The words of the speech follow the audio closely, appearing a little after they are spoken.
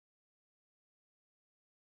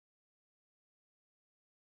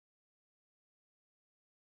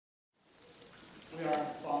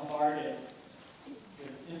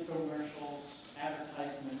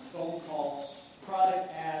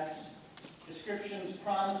descriptions,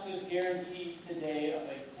 promises, guarantees today of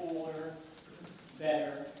a fuller,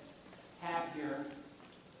 better, happier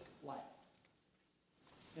life.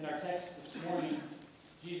 In our text this morning,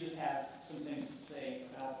 Jesus has some things to say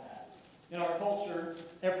about that. In our culture,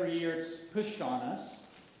 every year it's pushed on us.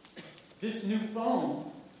 This new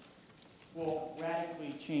phone will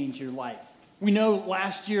radically change your life. We know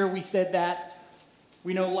last year we said that.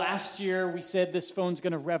 We know last year we said this phone's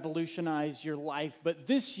going to revolutionize your life. But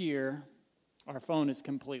this year, our phone is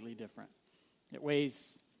completely different. It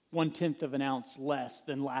weighs 1/10 of an ounce less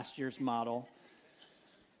than last year's model.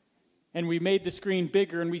 And we made the screen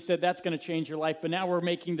bigger, and we said that's going to change your life. But now we're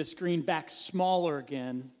making the screen back smaller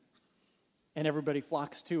again, and everybody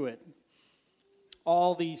flocks to it.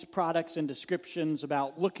 All these products and descriptions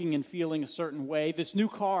about looking and feeling a certain way. This new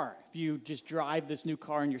car, if you just drive this new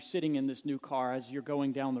car and you're sitting in this new car as you're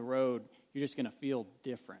going down the road, you're just going to feel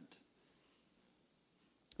different.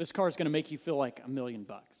 This car is going to make you feel like $1 million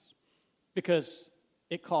because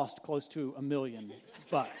it cost close to $1 million.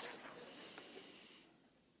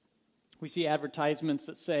 We see advertisements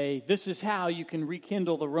that say, this is how you can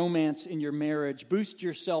rekindle the romance in your marriage, boost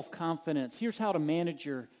your self-confidence. Here's how to manage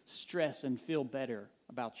your stress and feel better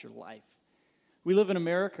about your life. We live in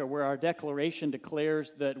America where our Declaration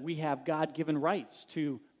declares that we have God-given rights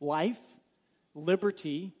to life,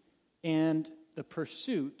 liberty, and the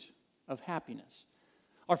pursuit of happiness.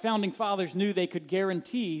 Our founding fathers knew they could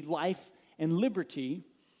guarantee life and liberty,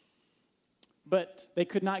 but they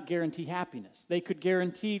could not guarantee happiness. They could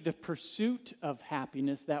guarantee the pursuit of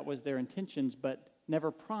happiness, that was their intentions, but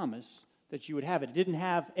never promise that you would have it. It didn't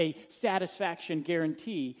have a satisfaction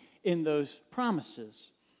guarantee in those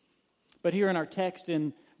promises. But here in our text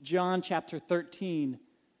in John chapter 13,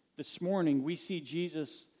 this morning, we see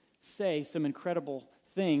Jesus say some incredible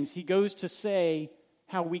things. He goes to say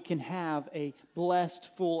how we can have a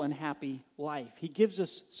blessed, full, and happy life. He gives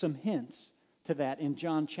us some hints to that in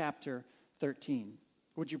John chapter 13.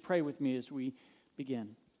 Would you pray with me as we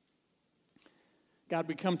begin? God,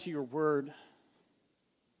 we come to your word.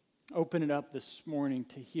 Open it up this morning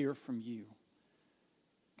to hear from you.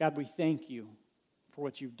 God, we thank you for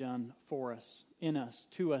what you've done for us, in us,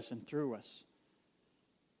 to us, and through us.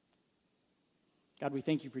 God, we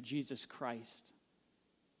thank you for Jesus Christ.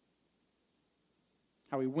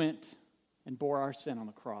 How he went and bore our sin on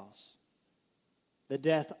the cross. The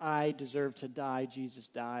death I deserved to die, Jesus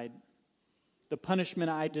died. The punishment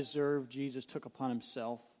I deserved, Jesus took upon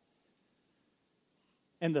himself.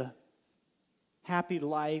 And the happy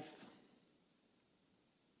life,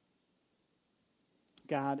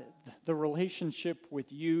 God, the relationship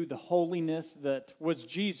with you, the holiness that was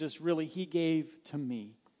Jesus, really, he gave to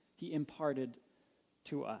me. He imparted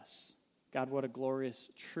to us. God, what a glorious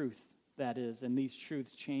truth that is. And these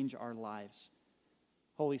truths change our lives.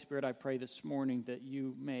 Holy Spirit, I pray this morning that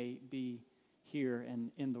you may be here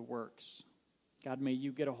and in the works. God, may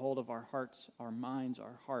you get a hold of our hearts, our minds,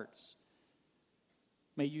 our hearts.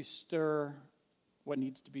 May you stir what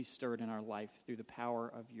needs to be stirred in our life through the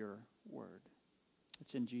power of your word.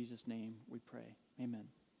 It's in Jesus' name we pray. Amen.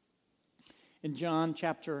 In John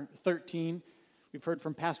chapter 13, we've heard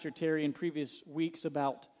from Pastor Terry in previous weeks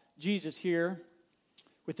about Jesus here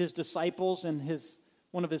with his disciples and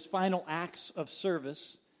one of his final acts of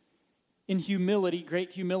service in humility,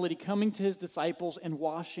 great humility, coming to his disciples and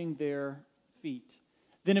washing their feet.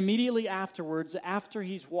 Then immediately afterwards, after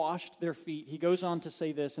he's washed their feet, he goes on to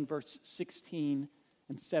say this in verse 16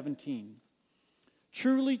 and 17.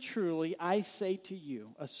 Truly, truly, I say to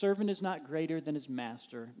you, a servant is not greater than his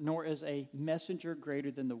master, nor is a messenger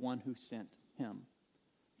greater than the one who sent him.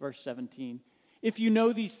 Verse 17. If you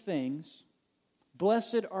know these things,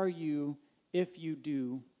 blessed are you if you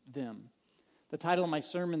do them. The title of my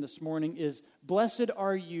sermon this morning is, Blessed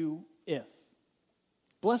Are You If.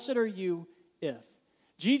 Blessed are you if.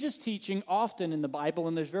 Jesus' teaching often in the Bible,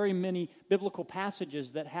 and there's very many biblical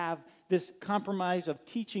passages that have this compromise of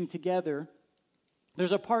teaching together.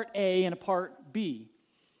 There's a part A and a part B.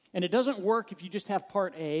 And it doesn't work if you just have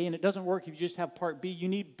part A, and it doesn't work if you just have part B. You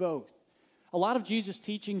need both. A lot of Jesus'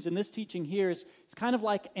 teachings, and this teaching here, it's kind of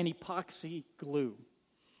like an epoxy glue.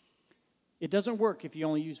 It doesn't work if you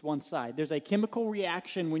only use one side. There's a chemical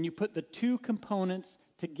reaction when you put the two components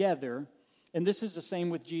together, and this is the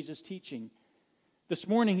same with Jesus' teaching. This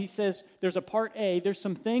morning he says there's a part A, there's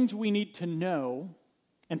some things we need to know,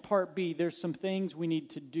 and part B, there's some things we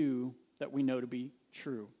need to do that we know to be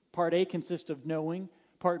true. Part A consists of knowing,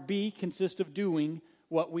 part B consists of doing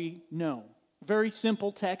what we know. Very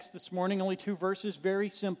simple text this morning, only 2 verses, very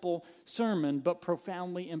simple sermon, but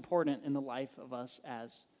profoundly important in the life of us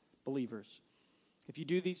as believers. If you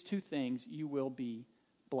do these two things, you will be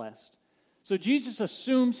blessed. So Jesus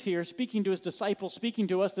assumes here, speaking to his disciples, speaking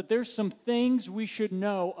to us, that there's some things we should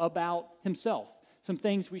know about himself, some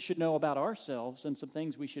things we should know about ourselves, and some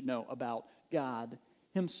things we should know about God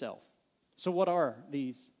himself. So what are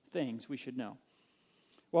these things we should know?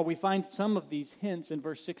 Well, we find some of these hints in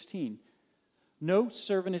verse 16. No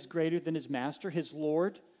servant is greater than his master, his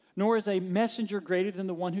Lord, nor is a messenger greater than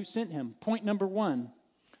the one who sent him. Point number one,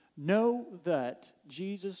 know that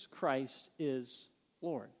Jesus Christ is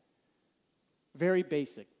Lord. Very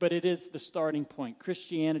basic, but it is the starting point.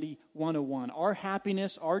 Christianity 101. Our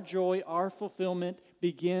happiness, our joy, our fulfillment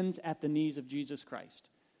begins at the knees of Jesus Christ.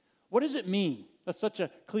 What does it mean? That's such a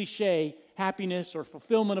cliche. Happiness or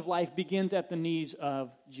fulfillment of life begins at the knees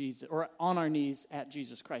of Jesus, or on our knees at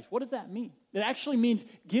Jesus Christ. What does that mean? It actually means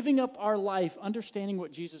giving up our life, understanding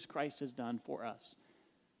what Jesus Christ has done for us.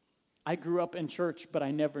 I grew up in church, but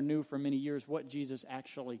I never knew for many years what Jesus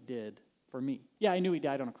actually did for me. Yeah, I knew he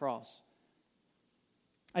died on a cross.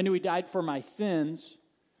 I knew he died for my sins,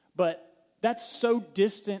 but that's so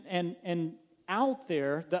distant and out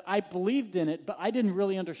there that I believed in it, but I didn't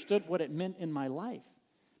really understand what it meant in my life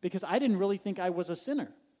because I didn't really think I was a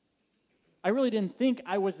sinner. I really didn't think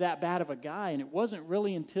I was that bad of a guy, and it wasn't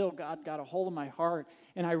really until God got a hold of my heart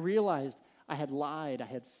and I realized I had lied, I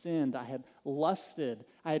had sinned, I had lusted,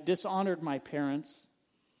 I had dishonored my parents,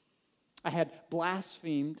 I had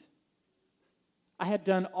blasphemed. I had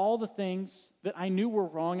done all the things that I knew were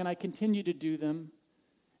wrong, and I continued to do them.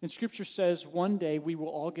 And Scripture says one day we will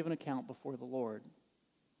all give an account before the Lord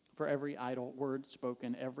for every idle word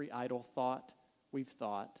spoken, every idle thought we've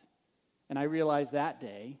thought. And I realized that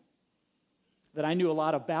day that I knew a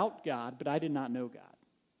lot about God, but I did not know God.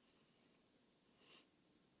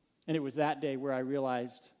 And it was that day where I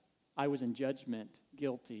realized I was in judgment,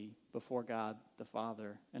 guilty before God the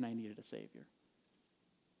Father, and I needed a Savior.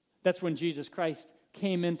 That's when Jesus Christ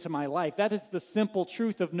came into my life. That is the simple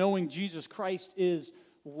truth of knowing Jesus Christ is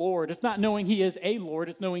Lord. It's not knowing he is a Lord,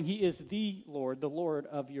 it's knowing he is the Lord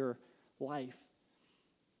of your life.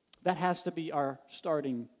 That has to be our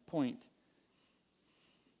starting point.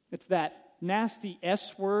 It's that nasty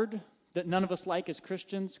S word that none of us like as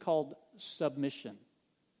Christians called submission.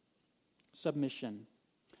 Submission.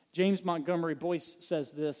 James Montgomery Boyce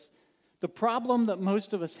says this: the problem that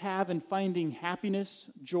most of us have in finding happiness,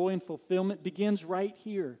 joy, and fulfillment begins right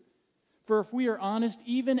here. For if we are honest,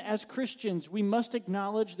 even as Christians, we must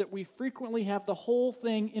acknowledge that we frequently have the whole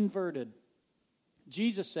thing inverted.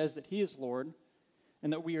 Jesus says that he is Lord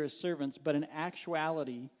and that we are his servants, but in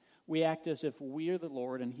actuality, we act as if we are the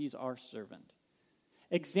Lord and he's our servant.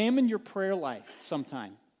 Examine your prayer life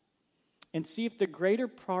sometime and see if the greater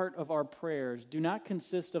part of our prayers do not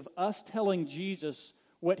consist of us telling Jesus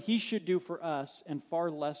what he should do for us, and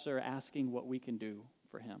far lesser asking what we can do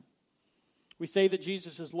for him. We say that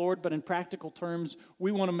Jesus is Lord, but in practical terms,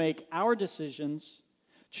 we want to make our decisions,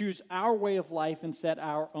 choose our way of life, and set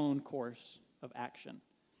our own course of action.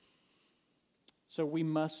 So we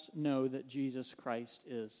must know that Jesus Christ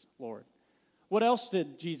is Lord. What else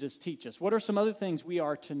did Jesus teach us? What are some other things we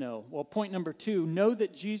are to know? Well, point number 2, know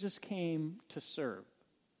that Jesus came to serve.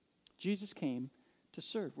 Jesus came to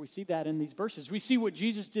serve. We see that in these verses. We see what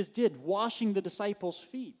Jesus just did, washing the disciples'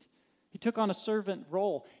 feet. He took on a servant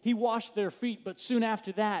role. He washed their feet, but soon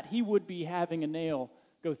after that, he would be having a nail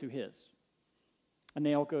go through his. A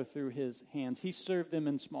nail go through his hands. He served them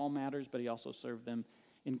in small matters, but he also served them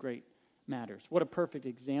in great matters. What a perfect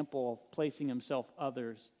example of placing himself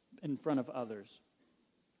in front of others.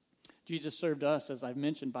 Jesus served us, as I've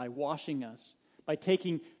mentioned, by washing us, by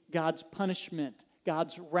taking God's punishment,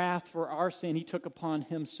 God's wrath for our sin, he took upon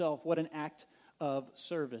himself. What an act of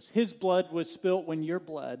service. His blood was spilt when your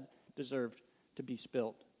blood deserved to be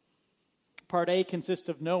spilt. Part A consists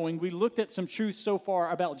of knowing. We looked at some truths so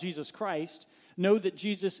far about Jesus Christ. Know that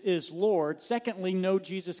Jesus is Lord. Secondly, know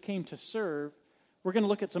Jesus came to serve. We're going to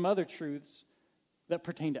look at some other truths that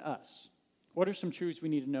pertain to us. What are some truths we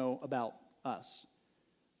need to know about us?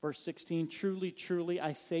 Verse 16, truly, truly,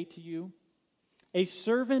 I say to you, a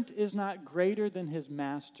servant is not greater than his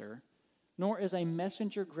master, nor is a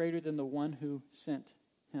messenger greater than the one who sent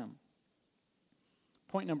him.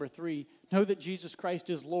 Point number 3, know that Jesus Christ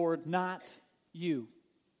is Lord, not you.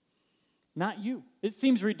 Not you. It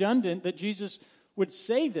seems redundant that Jesus would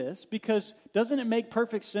say this because doesn't it make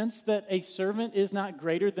perfect sense that a servant is not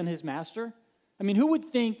greater than his master? I mean, who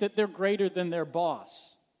would think that they're greater than their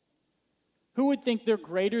boss? Who would think they're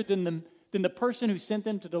greater than the person who sent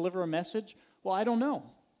them to deliver a message? Well, I don't know.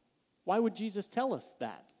 Why would Jesus tell us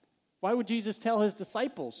that? Why would Jesus tell his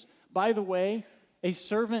disciples, by the way, a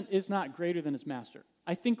servant is not greater than his master?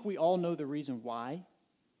 I think we all know the reason why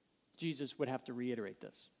Jesus would have to reiterate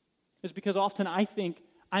this. is because often I think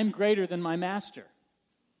I'm greater than my master.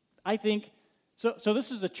 I think, so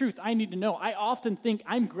this is a truth I need to know. I often think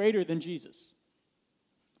I'm greater than Jesus.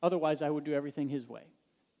 Otherwise, I would do everything his way.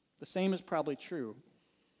 The same is probably true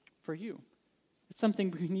for you. It's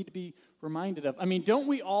something we need to be reminded of. I mean, don't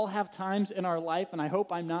we all have times in our life, and I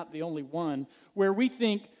hope I'm not the only one, where we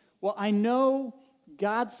think, well, I know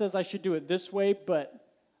God says I should do it this way, but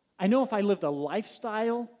I know if I lived a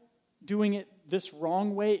lifestyle doing it this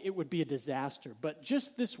wrong way, it would be a disaster. But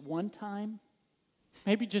just this one time,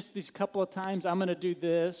 maybe just these couple of times, I'm going to do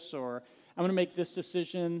this, or I'm going to make this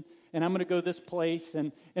decision, and I'm going to go this place,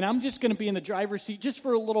 and I'm just going to be in the driver's seat just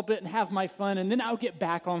for a little bit and have my fun, and then I'll get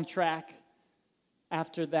back on track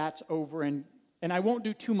after that's over, and I won't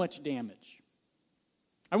do too much damage.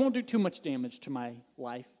 I won't do too much damage to my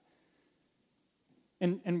life.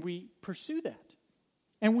 And we pursue that.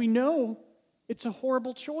 And we know it's a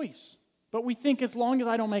horrible choice. But we think as long as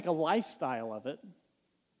I don't make a lifestyle of it,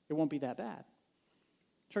 it won't be that bad.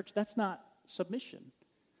 Church, that's not submission.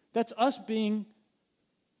 That's us being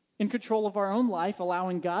in control of our own life,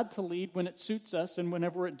 allowing God to lead when it suits us, and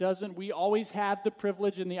whenever it doesn't, we always have the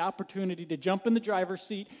privilege and the opportunity to jump in the driver's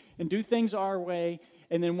seat and do things our way,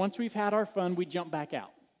 and then once we've had our fun, we jump back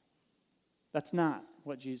out. That's not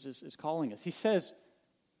what Jesus is calling us. He says,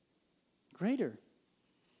 greater.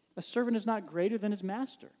 A servant is not greater than his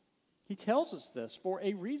master. He tells us this for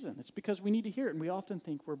a reason. It's because we need to hear it, and we often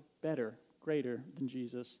think we're better, greater than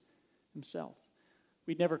Jesus himself.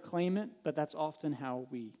 We'd never claim it, but that's often how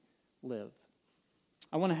we live.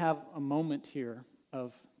 I want to have a moment here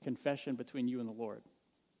of confession between you and the Lord.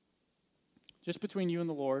 Just between you and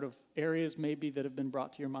the Lord, of areas maybe that have been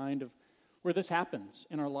brought to your mind of where this happens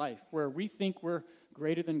in our life, where we think we're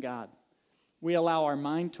greater than God. We allow our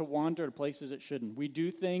mind to wander to places it shouldn't. We do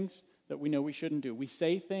things that we know we shouldn't do. We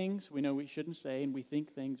say things we know we shouldn't say, and we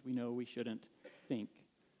think things we know we shouldn't think,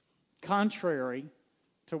 contrary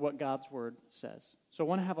to what God's word says. So I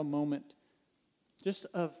want to have a moment just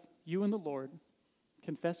of you and the Lord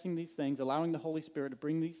confessing these things, allowing the Holy Spirit to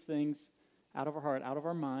bring these things out of our heart, out of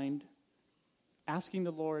our mind, asking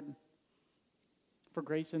the Lord for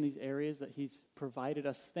grace in these areas that he's provided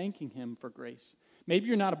us, thanking him for grace. Maybe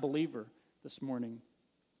you're not a believer this morning.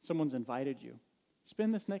 Someone's invited you.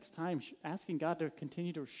 Spend this next time asking God to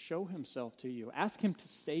continue to show himself to you. Ask him to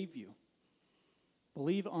save you.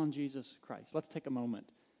 Believe on Jesus Christ. Let's take a moment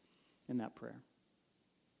in that prayer.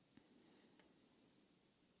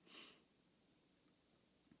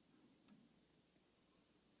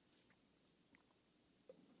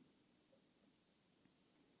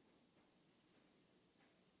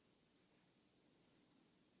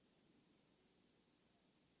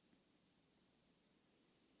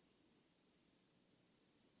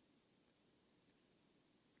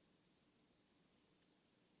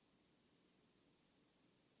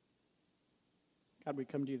 God, we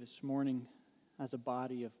come to you this morning as a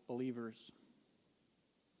body of believers.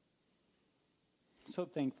 So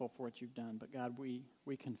thankful for what you've done, but God, we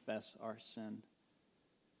confess our sin.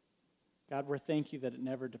 God, we thank you that it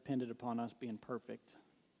never depended upon us being perfect.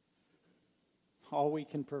 All we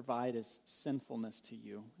can provide is sinfulness to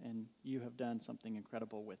you, and you have done something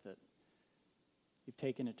incredible with it. You've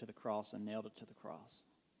taken it to the cross and nailed it to the cross.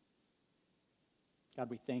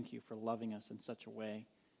 God, we thank you for loving us in such a way.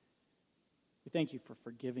 We thank you for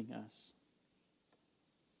forgiving us.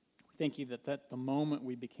 We thank you that the moment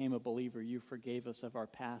we became a believer, you forgave us of our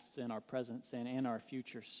past sin, our present sin, and our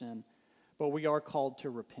future sin. But we are called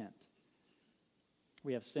to repent.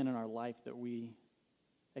 We have sin in our life that we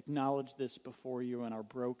acknowledge this before you and are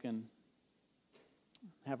broken,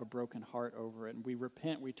 have a broken heart over it. And we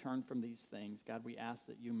repent, we turn from these things. God, we ask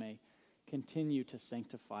that you may continue to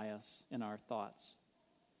sanctify us in our thoughts.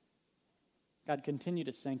 God, continue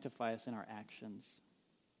to sanctify us in our actions.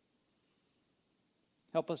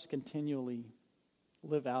 Help us continually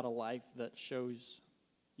live out a life that shows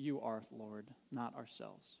you are Lord, not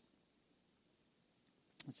ourselves.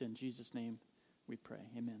 It's in Jesus' name we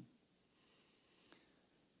pray. Amen.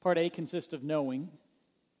 Part A consists of knowing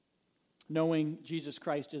Jesus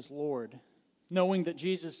Christ is Lord, knowing that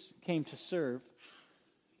Jesus came to serve,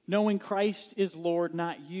 knowing Christ is Lord,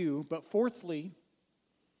 not you, but fourthly,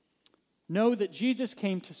 know that Jesus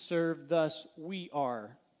came to serve, thus we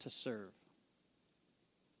are to serve.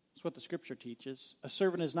 That's what the Scripture teaches. A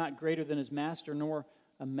servant is not greater than his master, nor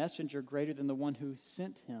a messenger greater than the one who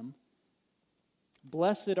sent him.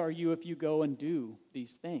 Blessed are you if you go and do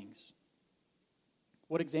these things.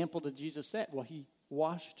 What example did Jesus set? Well, he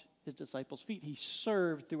washed his disciples' feet. He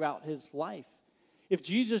served throughout his life. If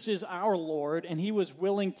Jesus is our Lord and he was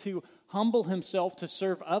willing to humble himself to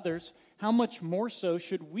serve others, how much more so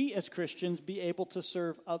should we as Christians be able to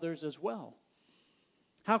serve others as well?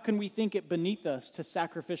 How can we think it beneath us to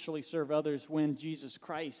sacrificially serve others when Jesus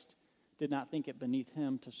Christ did not think it beneath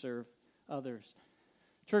him to serve others?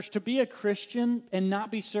 Church, to be a Christian and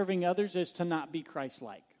not be serving others is to not be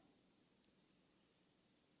Christ-like.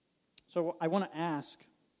 So I want to ask,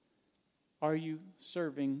 are you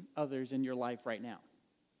serving others in your life right now?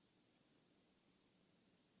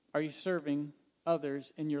 Are you serving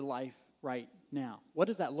others in your life right now? What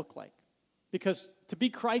does that look like? Because to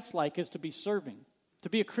be Christ-like is to be serving. To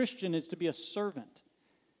be a Christian is to be a servant.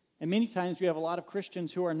 And many times we have a lot of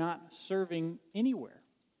Christians who are not serving anywhere.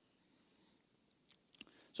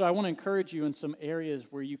 So I want to encourage you in some areas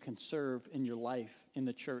where you can serve in your life, in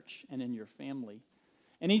the church, and in your family.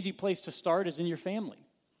 An easy place to start is in your family.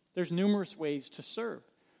 There's numerous ways to serve.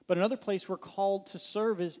 But another place we're called to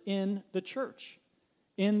serve is in the church,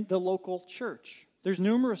 in the local church. There's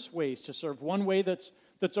numerous ways to serve. One way that's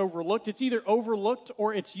overlooked, it's either overlooked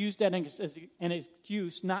or it's used as an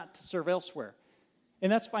excuse not to serve elsewhere.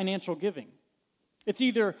 And that's financial giving. It's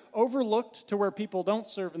either overlooked to where people don't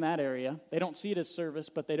serve in that area, they don't see it as service,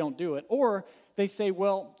 but they don't do it, or they say,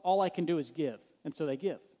 well, all I can do is give, and so they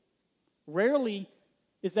give. Rarely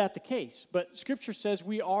is that the case, but Scripture says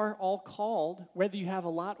we are all called, whether you have a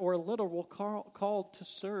lot or a little, we're called to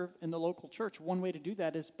serve in the local church. One way to do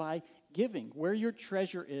that is by giving. Where your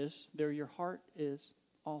treasure is, there your heart is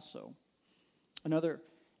also. Another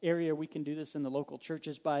area we can do this in the local church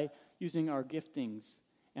is by using our giftings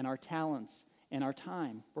and our talents and our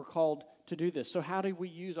time. We're called to do this. So how do we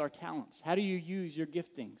use our talents? How do you use your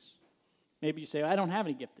giftings? Maybe you say, I don't have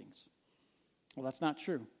any giftings. Well, that's not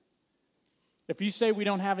true. If you say we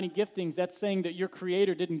don't have any giftings, that's saying that your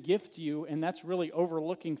Creator didn't gift you, and that's really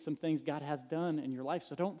overlooking some things God has done in your life.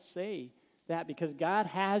 So don't say that, because God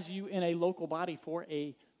has you in a local body for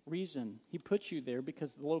a reason. He put you there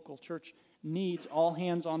because the local church needs all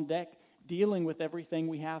hands on deck dealing with everything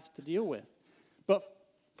we have to deal with. But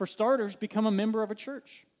for starters, become a member of a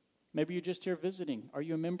church. Maybe you're just here visiting. Are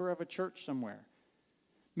you a member of a church somewhere?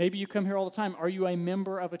 Maybe you come here all the time. Are you a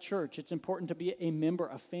member of a church? It's important to be a member,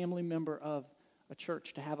 a family member of a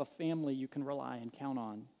church, to have a family you can rely and count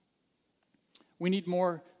on. We need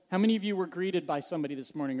more. How many of you were greeted by somebody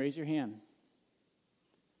this morning? Raise your hand.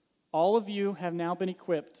 All of you have now been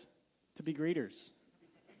equipped to be greeters.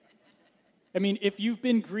 I mean, if you've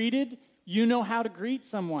been greeted, you know how to greet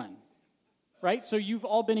someone, right? So you've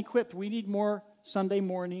all been equipped. We need more Sunday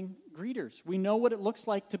morning greeters. We know what it looks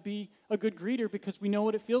like to be a good greeter because we know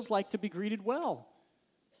what it feels like to be greeted well.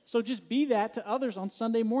 So just be that to others on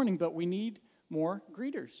Sunday morning, but we need more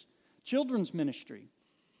greeters. Children's ministry,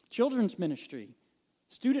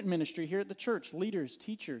 student ministry here at the church, leaders,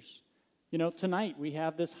 teachers. You know, tonight we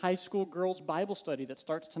have this high school girls Bible study that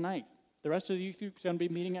starts tonight. The rest of the youth group is going to be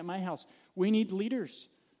meeting at my house. We need leaders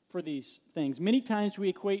for these things. Many times we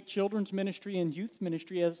equate children's ministry and youth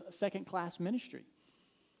ministry as a second-class ministry.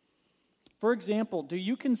 For example, do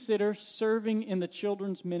you consider serving in the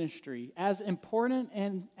children's ministry as important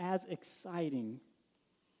and as exciting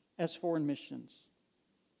as foreign missions,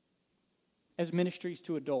 as ministries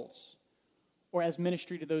to adults, or as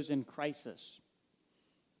ministry to those in crisis?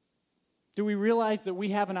 Do we realize that we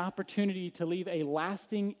have an opportunity to leave a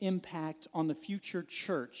lasting impact on the future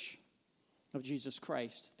church of Jesus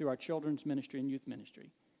Christ through our children's ministry and youth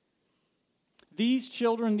ministry? These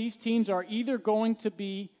children, these teens are either going to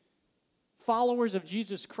be followers of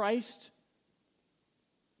Jesus Christ,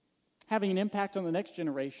 having an impact on the next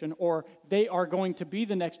generation, or they are going to be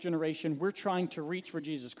the next generation we're trying to reach for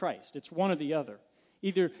Jesus Christ. It's one or the other.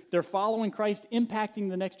 Either they're following Christ, impacting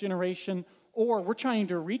the next generation, or we're trying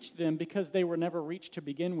to reach them because they were never reached to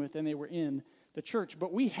begin with and they were in the church.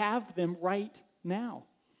 But we have them right now.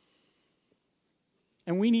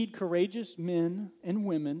 And we need courageous men and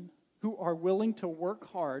women who are willing to work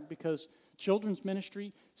hard, because children's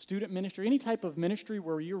ministry, student ministry, any type of ministry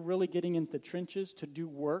where you're really getting into the trenches to do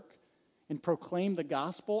work and proclaim the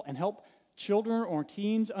gospel and help children or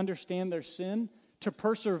teens understand their sin, to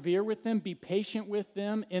persevere with them, be patient with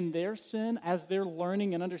them in their sin as they're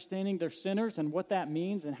learning and understanding they're sinners and what that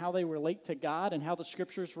means and how they relate to God and how the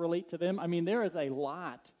scriptures relate to them. I mean, there is a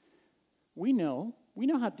lot. We know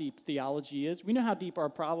how deep theology is. We know how deep our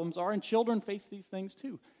problems are, and children face these things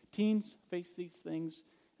too. Teens face these things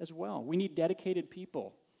as well. We need dedicated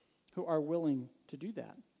people who are willing to do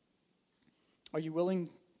that. Are you willing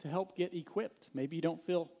to help get equipped? Maybe you don't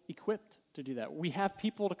feel equipped to do that. We have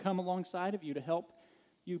people to come alongside of you to help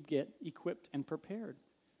you get equipped and prepared.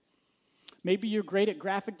 Maybe you're great at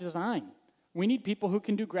graphic design. We need people who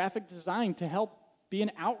can do graphic design to help be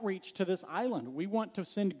an outreach to this island. We want to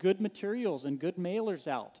send good materials and good mailers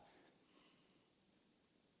out.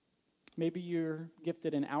 Maybe you're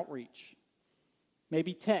gifted in outreach.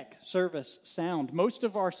 Maybe tech, service, sound. Most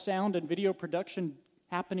of our sound and video production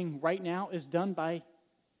happening right now is done by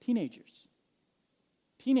teenagers.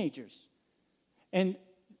 Teenagers. And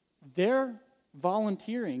their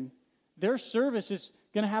volunteering, their service is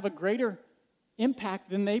going to have a greater impact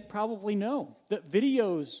than they probably know. The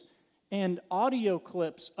videos and audio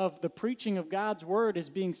clips of the preaching of God's word is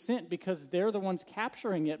being sent because they're the ones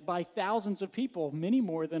capturing it by thousands of people, many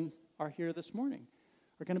more than are here this morning,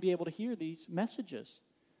 are going to be able to hear these messages.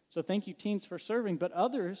 So thank you, teens, for serving, but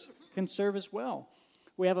others can serve as well.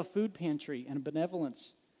 We have a food pantry and a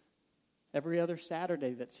benevolence every other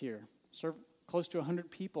Saturday that's here. Serve close to 100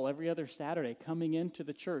 people every other Saturday coming into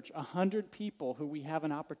the church. 100 people who we have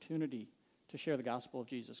an opportunity to share the gospel of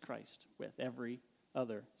Jesus Christ with every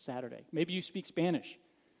other Saturday. Maybe you speak Spanish.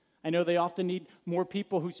 I know they often need more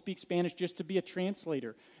people who speak Spanish just to be a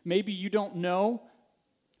translator. Maybe you don't know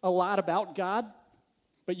a lot about God,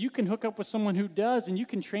 but you can hook up with someone who does, and you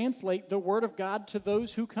can translate the word of God to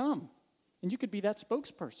those who come. And you could be that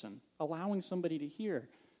spokesperson, allowing somebody to hear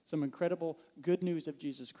some incredible good news of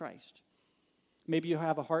Jesus Christ. Maybe you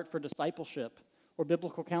have a heart for discipleship or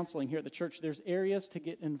biblical counseling here at the church. There's areas to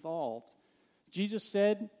get involved. Jesus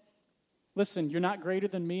said, listen, you're not greater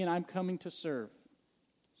than me, and I'm coming to serve.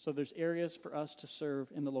 So there's areas for us to serve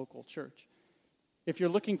in the local church. If you're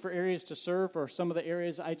looking for areas to serve, or some of the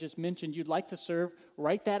areas I just mentioned you'd like to serve,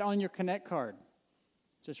 write that on your Connect card.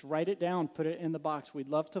 Just write it down, put it in the box. We'd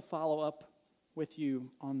love to follow up with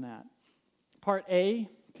you on that. Part A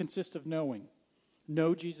consists of knowing.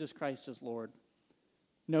 Know Jesus Christ as Lord.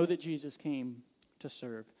 Know that Jesus came to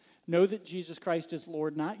serve. Know that Jesus Christ is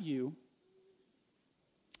Lord, not you.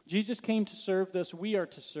 Jesus came to serve, thus we are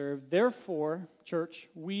to serve. Therefore, church,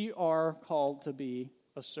 we are called to be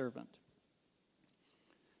a servant.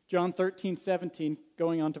 John 13:17,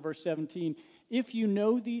 going on to verse 17. If you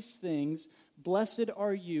know these things, blessed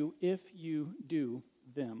are you if you do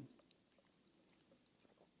them.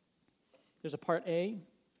 There's a part A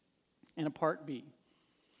and a part B.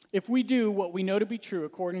 If we do what we know to be true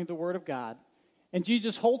according to the Word of God, and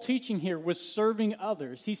Jesus' whole teaching here was serving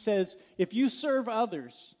others. He says, if you serve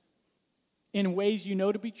others in ways you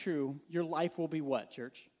know to be true, your life will be what,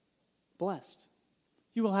 church? Blessed.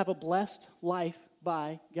 You will have a blessed life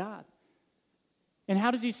by God. And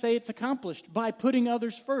how does he say it's accomplished? By putting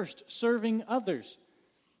others first, serving others.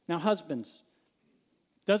 Now, husbands,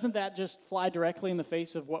 doesn't that just fly directly in the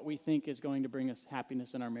face of what we think is going to bring us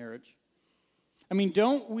happiness in our marriage? I mean,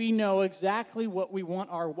 don't we know exactly what we want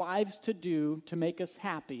our wives to do to make us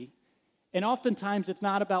happy? And oftentimes it's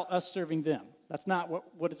not about us serving them. That's not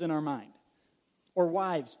what is in our mind. Or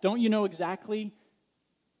wives, don't you know exactly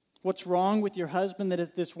what's wrong with your husband, that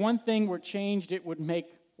if this one thing were changed, it would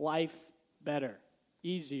make life better,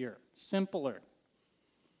 easier, simpler?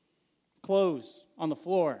 Clothes on the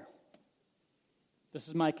floor. This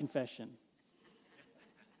is my confession.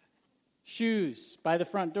 Shoes by the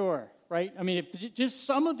front door, right? I mean, if just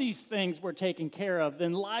some of these things were taken care of,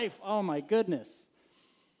 then life, oh my goodness.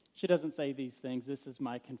 She doesn't say these things. This is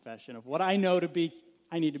my confession of what I know to be,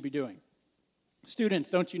 I need to be doing. Students,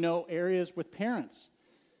 don't you know areas with parents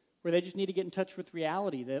where they just need to get in touch with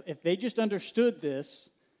reality? That if they just understood this,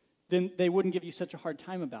 then they wouldn't give you such a hard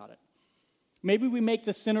time about it. Maybe we make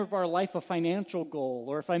the center of our life a financial goal,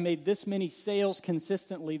 or if I made this many sales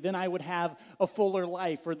consistently, then I would have a fuller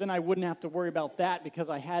life, or then I wouldn't have to worry about that because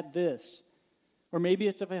I had this. Or maybe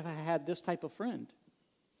it's if I had this type of friend,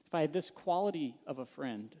 if I had this quality of a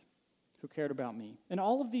friend who cared about me. And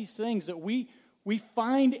all of these things that we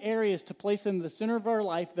find areas to place in the center of our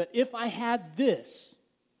life that if I had this,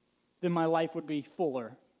 then my life would be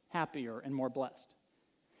fuller, happier, and more blessed.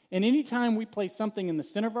 And anytime we place something in the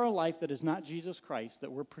center of our life that is not Jesus Christ,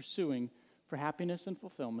 that we're pursuing for happiness and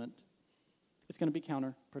fulfillment, it's going to be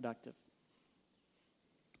counterproductive.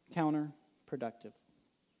 Counterproductive.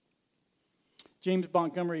 James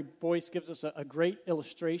Montgomery Boyce gives us a great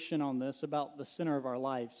illustration on this about the center of our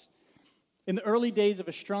lives. In the early days of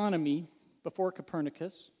astronomy, before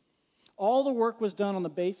Copernicus, all the work was done on the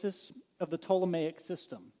basis of the Ptolemaic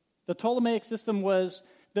system. The Ptolemaic system was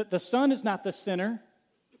that the sun is not the center,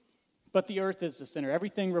 but the earth is the center.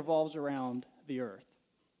 Everything revolves around the earth.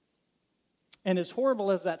 And as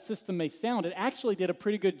horrible as that system may sound, it actually did a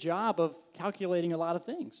pretty good job of calculating a lot of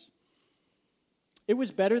things. It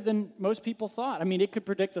was better than most people thought. I mean, it could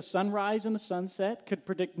predict the sunrise and the sunset, could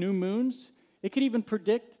predict new moons. It could even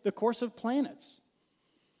predict the course of planets.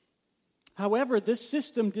 However, this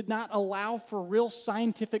system did not allow for real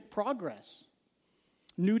scientific progress.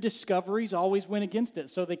 new discoveries always went against it.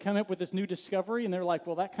 So they come up with this new discovery, and they're like,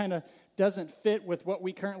 well, that kind of doesn't fit with what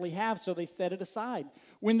we currently have, so they set it aside.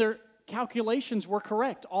 When their calculations were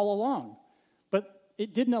correct all along. But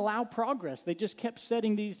it didn't allow progress. They just kept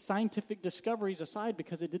setting these scientific discoveries aside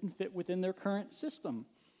because it didn't fit within their current system.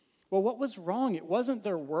 Well, what was wrong? It wasn't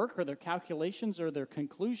their work or their calculations or their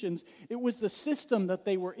conclusions. It was the system that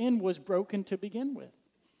they were in was broken to begin with.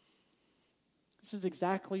 This is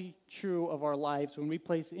exactly true of our lives when we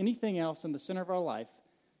place anything else in the center of our life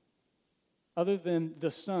other than the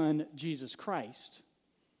Son, Jesus Christ.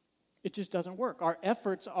 It just doesn't work. Our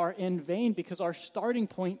efforts are in vain because our starting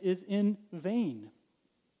point is in vain.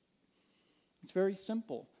 It's very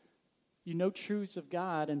simple. You know truths of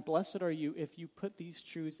God, and blessed are you if you put these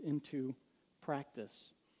truths into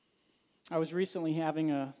practice. I was recently having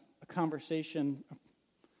a conversation, a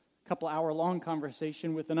couple hour-long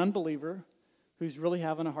conversation with an unbeliever who's really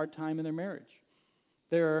having a hard time in their marriage.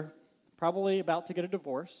 They're probably about to get a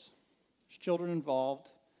divorce. There's children involved.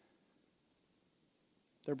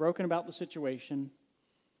 They're broken about the situation,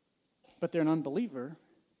 but they're an unbeliever.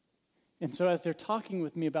 And so as they're talking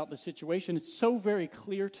with me about the situation, it's so very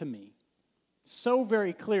clear to me, so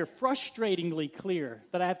very clear, frustratingly clear,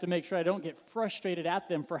 that I have to make sure I don't get frustrated at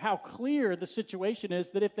them for how clear the situation is,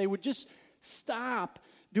 that if they would just stop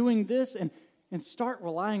doing this and start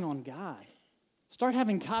relying on God, start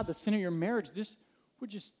having God the center of your marriage, this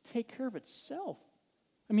would just take care of itself.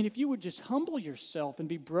 I mean, if you would just humble yourself and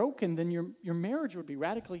be broken, then your marriage would be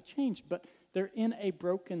radically changed. But they're in a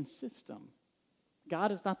broken system.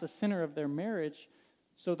 God is not the center of their marriage,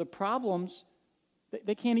 so the problems,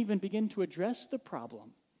 they can't even begin to address the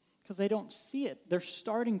problem because they don't see it. Their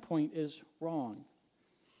starting point is wrong.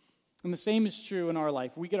 And the same is true in our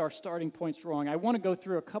life. We get our starting points wrong. I want to go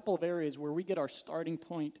through a couple of areas where we get our starting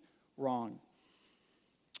point wrong.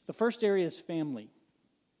 The first area is family.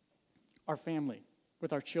 Our family.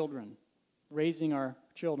 With our children, raising our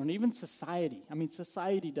children, even society. I mean,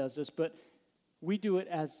 society does this, but we do it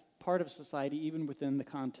as part of society, even within the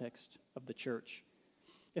context of the church.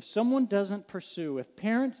 If someone doesn't pursue, if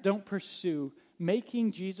parents don't pursue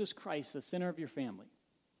making Jesus Christ the center of your family,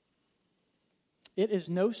 it is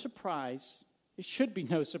no surprise, it should be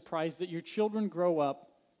no surprise that your children grow up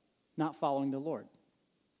not following the Lord.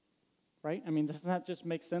 Right? I mean, doesn't that just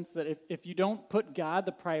make sense that if you don't put God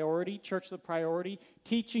the priority, church the priority,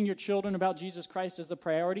 teaching your children about Jesus Christ as the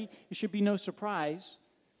priority, it should be no surprise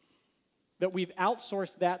that we've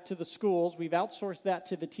outsourced that to the schools, we've outsourced that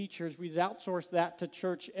to the teachers, we've outsourced that to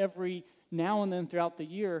church every now and then throughout the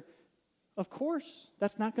year. Of course,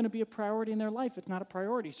 that's not going to be a priority in their life. It's not a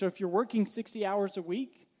priority. So if you're working 60 hours a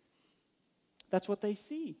week, that's what they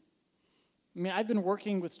see. I mean, I've been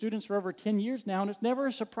working with students for over 10 years now, and it's never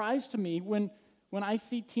a surprise to me when I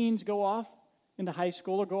see teens go off into high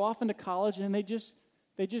school or go off into college, and they just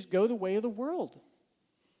go the way of the world.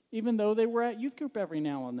 Even though they were at youth group every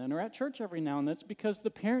now and then or at church every now and then, it's because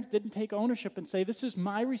the parents didn't take ownership and say, this is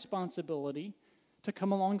my responsibility to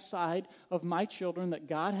come alongside of my children that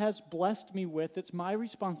God has blessed me with. It's my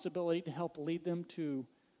responsibility to help lead them to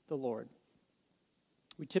the Lord.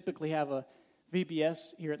 We typically have a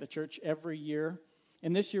VBS here at the church every year,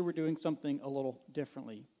 and this year we're doing something a little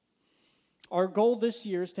differently. Our goal this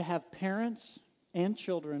year is to have parents and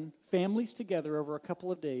children, families together over a couple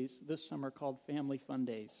of days this summer called Family Fun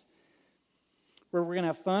Days, where we're going to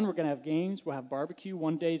have fun, we're going to have games, we'll have barbecue.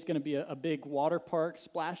 One day is going to be a big water park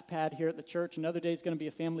splash pad here at the church. Another day is going to be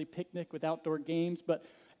a family picnic with outdoor games, but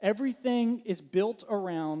everything is built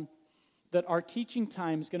around that our teaching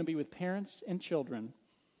time is going to be with parents and children,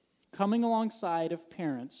 coming alongside of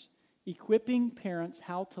parents, equipping parents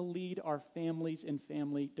how to lead our families in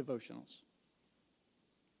family devotionals.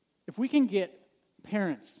 If we can get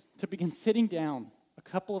parents to begin sitting down a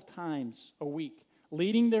couple of times a week,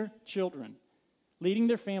 leading their children, leading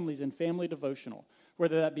their families in family devotional,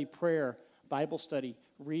 whether that be prayer, Bible study,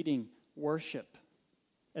 reading, worship,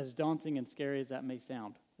 as daunting and scary as that may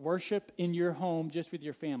sound. Worship in your home just with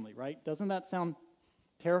your family, right? Doesn't that sound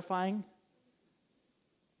terrifying?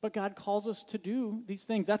 But God calls us to do these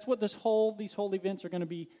things. That's what these whole events are going to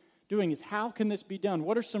be doing, is how can this be done?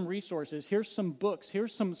 What are some resources? Here's some books.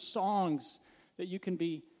 Here's some songs that you can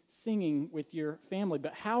be singing with your family.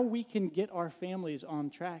 But how we can get our families on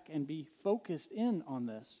track and be focused in on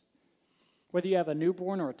this. Whether you have a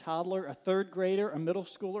newborn or a toddler, a third grader, a middle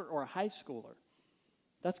schooler, or a high schooler,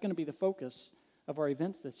 that's going to be the focus of our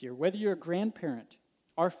events this year. Whether you're a grandparent,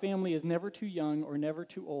 our family is never too young or never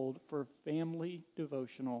too old for family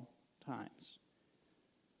devotional times.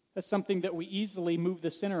 That's something that we easily move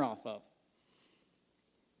the center off of.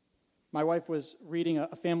 My wife was reading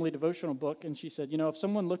a family devotional book, and she said, if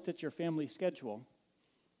someone looked at your family schedule,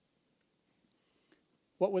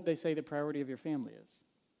 what would they say the priority of your family is?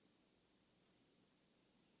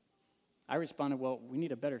 I responded, well, we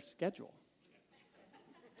need a better schedule.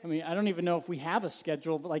 I don't even know if we have a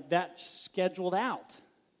schedule like that scheduled out.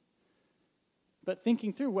 But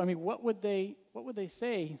thinking through, what would they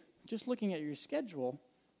say, just looking at your schedule,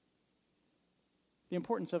 the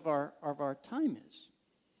importance of our time is?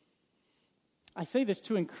 I say this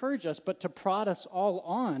to encourage us, but to prod us all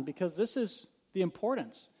on, because this is the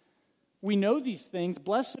importance. We know these things.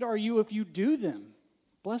 Blessed are you if you do them.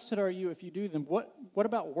 Blessed are you if you do them. What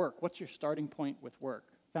about work? What's your starting point with work?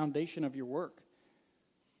 Foundation of your work.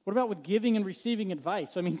 What about with giving and receiving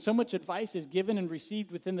advice? So much advice is given and received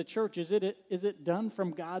within the church. Is it done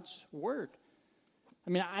from God's word?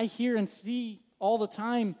 I hear and see all the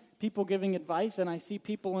time people giving advice, and I see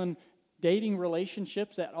people in dating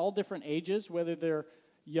relationships at all different ages, whether they're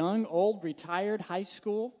young, old, retired, high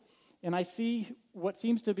school, and I see what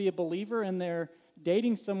seems to be a believer, and they're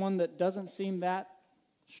dating someone that doesn't seem that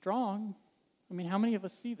strong. How many of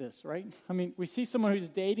us see this, right? We see someone who's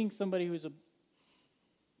dating somebody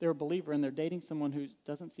they're a believer, and they're dating someone who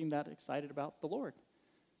doesn't seem that excited about the Lord.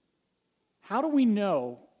 How do we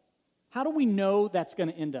know that's going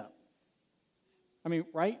to end up?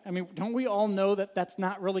 Right? Don't we all know that that's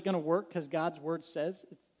not really going to work because God's word says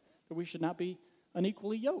that we should not be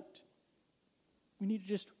unequally yoked? We need to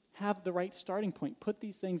just have the right starting point, put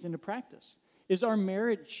these things into practice. Is our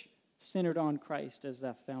marriage centered on Christ as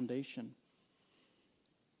that foundation?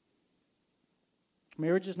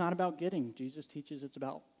 Marriage is not about getting. Jesus teaches it's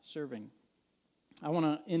about serving. I want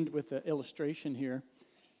to end with an illustration here.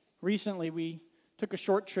 Recently, we took a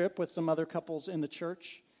short trip with some other couples in the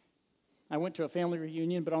church. I went to a family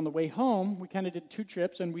reunion, but on the way home, we kind of did two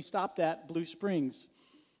trips, and we stopped at Blue Springs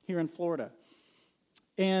here in Florida.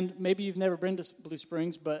 And maybe you've never been to Blue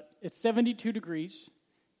Springs, but it's 72 degrees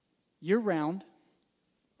year-round,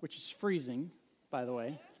 which is freezing, by the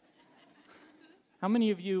way. How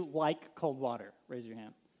many of you like cold water? Raise your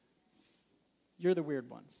hand. You're the weird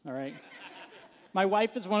ones, all right? My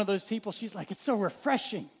wife is one of those people, she's like, it's so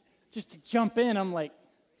refreshing just to jump in. I'm like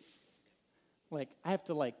I have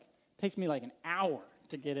to takes me an hour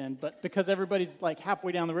to get in, but because everybody's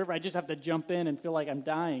halfway down the river, I just have to jump in and feel like I'm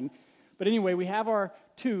dying. But anyway, we have our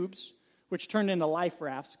tubes, which turned into life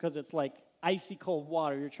rafts because it's icy cold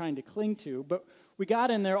water you're trying to cling to. But we got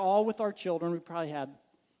in there all with our children. We probably had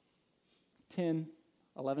 10,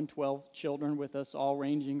 11, 12 children with us, all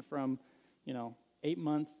ranging from, 8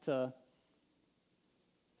 months to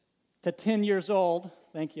 10 years old.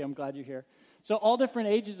 Thank you, I'm glad you're here. So all different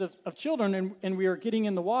ages of children, and we were getting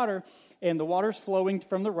in the water, and the water's flowing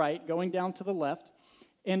from the right, going down to the left,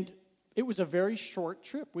 and it was a very short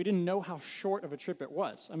trip. We didn't know how short of a trip it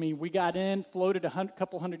was. We got in, floated a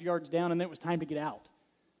couple hundred yards down, and then it was time to get out.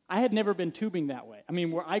 I had never been tubing that way.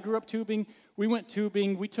 Where I grew up tubing, we went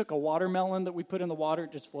tubing. We took a watermelon that we put in the water,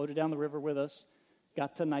 just floated down the river with us,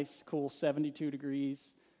 got to nice, cool 72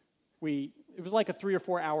 degrees. It was like a 3 or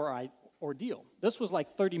 4 hour ordeal. This was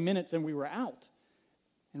 30 minutes, and we were out.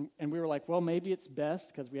 And we were like, well, maybe it's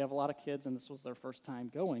best because we have a lot of kids, and this was their first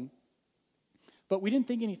time going. But we didn't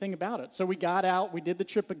think anything about it. So we got out, we did the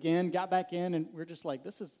trip again, got back in, and we're just like,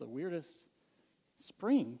 this is the weirdest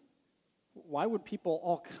spring. Why would people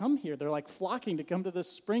all come here? They're flocking to come to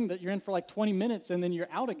this spring that you're in for 20 minutes, and then you're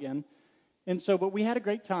out again. And so, but we had a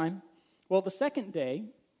great time. Well, the second day,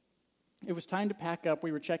 it was time to pack up.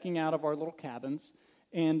 We were checking out of our little cabins,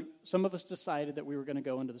 and some of us decided that we were going to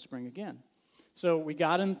go into the spring again. So we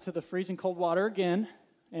got into the freezing cold water again,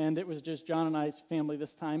 and it was just John and I's family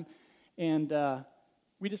this time. And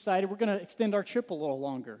we decided we're going to extend our trip a little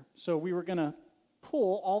longer. So we were going to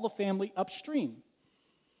pull all the family upstream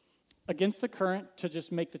against the current to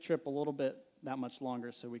just make the trip a little bit that much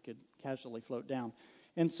longer so we could casually float down.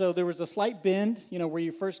 And so there was a slight bend, where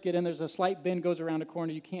you first get in, there's a slight bend, goes around a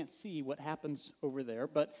corner. You can't see what happens over there.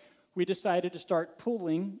 But we decided to start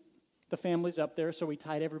pulling the families up there, so we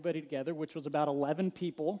tied everybody together, which was about 11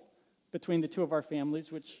 people between the two of our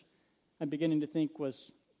families, which I'm beginning to think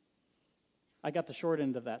I got the short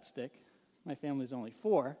end of that stick. My family's only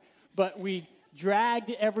 4. But we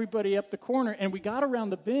dragged everybody up the corner, and we got around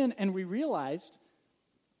the bend, and we realized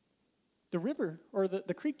the river, or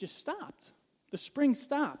the creek just stopped. The spring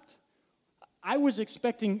stopped. I was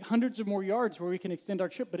expecting hundreds of more yards where we can extend our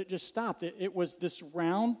trip, but it just stopped. It was this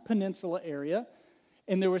round peninsula area,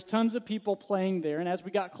 and there was tons of people playing there. And as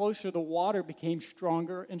we got closer, the water became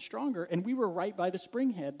stronger and stronger, and we were right by the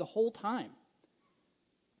spring head the whole time.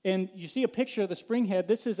 And you see a picture of the spring head.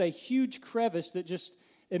 This is a huge crevice that just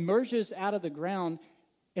emerges out of the ground,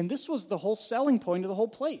 and this was the whole selling point of the whole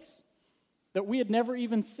place that we had never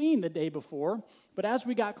even seen the day before. But as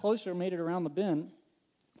we got closer and made it around the bend,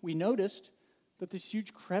 we noticed that this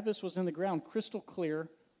huge crevice was in the ground, crystal clear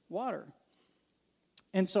water.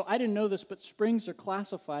 And so I didn't know this, but springs are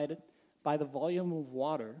classified by the volume of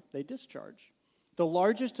water they discharge. The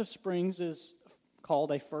largest of springs is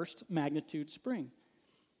called a first magnitude spring.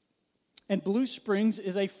 And Blue Springs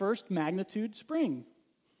is a first magnitude spring.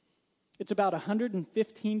 It's about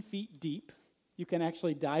 115 feet deep. You can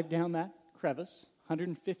actually dive down that crevice,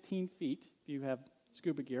 115 feet if you have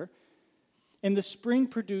scuba gear. And the spring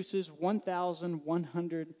produces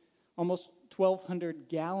 1,100, almost 1,200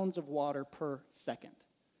 gallons of water per second.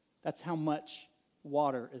 That's how much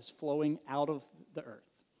water is flowing out of the earth.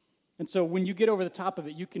 And so when you get over the top of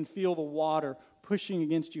it, you can feel the water pushing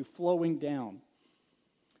against you, flowing down.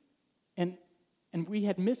 And we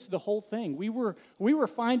had missed the whole thing. We were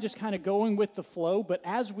fine just kind of going with the flow, but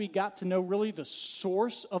as we got to know really the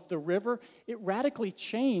source of the river, it radically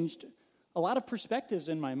changed a lot of perspectives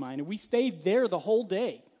in my mind. And we stayed there the whole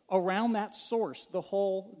day, around that source the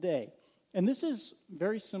whole day. And this is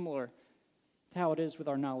very similar to how it is with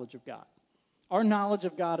our knowledge of God. Our knowledge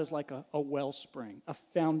of God is like a wellspring, a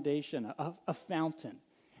foundation, a fountain.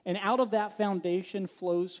 And out of that foundation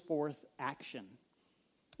flows forth action.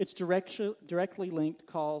 It's directly linked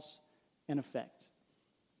cause and effect.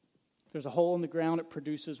 There's a hole in the ground, it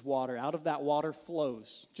produces water. Out of that water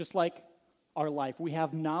flows, just like our life. We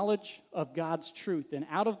have knowledge of God's truth, and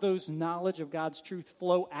out of those knowledge of God's truth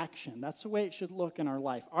flow action. That's the way it should look in our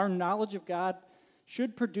life. Our knowledge of God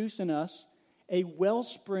should produce in us a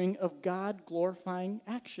wellspring of God-glorifying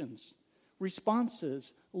actions,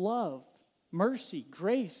 responses, love, mercy,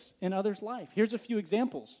 grace in others' life. Here's a few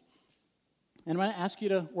examples. And I'm going to ask you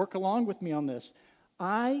to work along with me on this.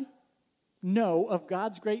 I know of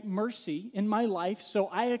God's great mercy in my life, so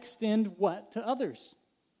I extend what to others?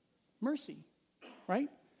 Mercy, right?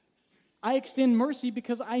 I extend mercy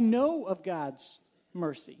because I know of God's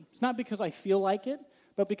mercy. It's not because I feel like it,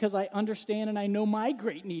 but because I understand and I know my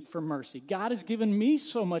great need for mercy. God has given me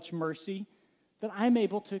so much mercy that I'm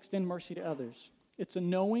able to extend mercy to others. It's a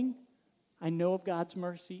knowing. I know of God's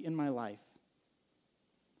mercy in my life,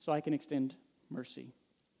 so I can extend mercy.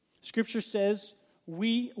 Scripture says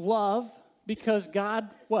we love because God,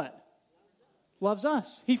 what? Loves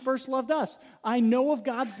us. He first loved us. I know of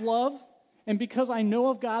God's love, and because I know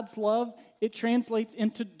of God's love, it translates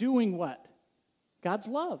into doing what? God's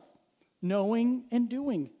love. Knowing and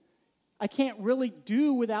doing. I can't really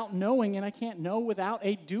do without knowing, and I can't know without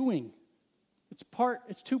a doing.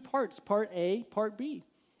 It's two parts, part A, part B.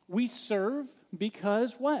 We serve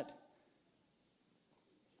because what?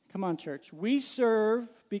 Come on, church. We serve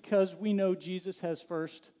because we know Jesus has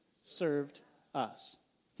first served us.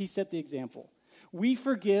 He set the example. We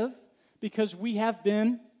forgive because we have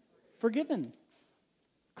been forgiven.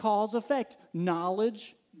 Cause, effect,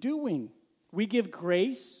 knowledge, doing. We give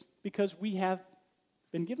grace because we have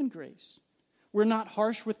been given grace. We're not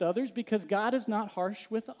harsh with others because God is not harsh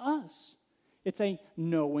with us. It's a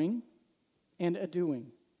knowing and a doing.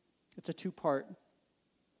 It's a two-part.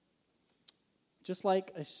 Just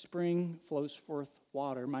like a spring flows forth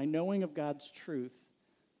water, my knowing of God's truth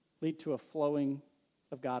lead to a flowing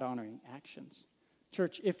of God-honoring actions.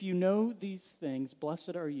 Church, if you know these things,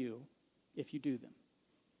 blessed are you if you do them.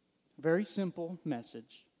 Very simple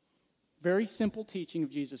message. Very simple teaching of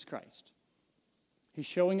Jesus Christ. He's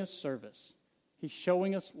showing us service. He's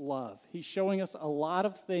showing us love. He's showing us a lot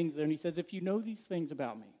of things there. And he says, if you know these things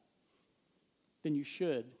about me, then you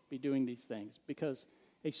should be doing these things. Because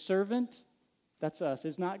a servant, that's us,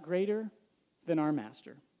 is not greater than our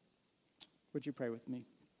master. Would you pray with me?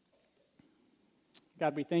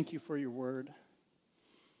 God, we thank you for your word.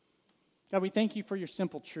 God, we thank you for your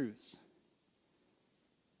simple truths.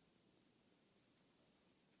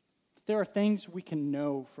 There are things we can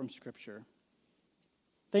know from Scripture,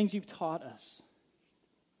 things you've taught us.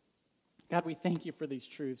 God, we thank you for these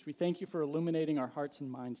truths. We thank you for illuminating our hearts and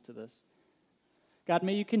minds to this. God,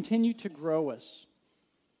 may you continue to grow us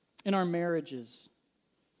in our marriages,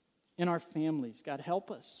 in our families. God,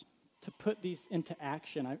 help us to put these into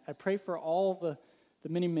action. I pray for all the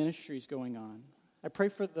many ministries going on. I pray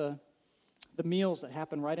for the meals that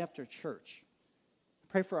happen right after church. I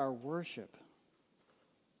pray for our worship.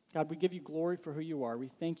 God, we give you glory for who you are. We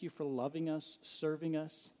thank you for loving us, serving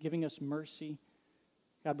us, giving us mercy.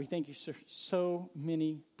 God, we thank you for so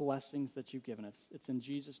many blessings that you've given us. It's in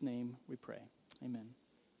Jesus' name we pray. Amen.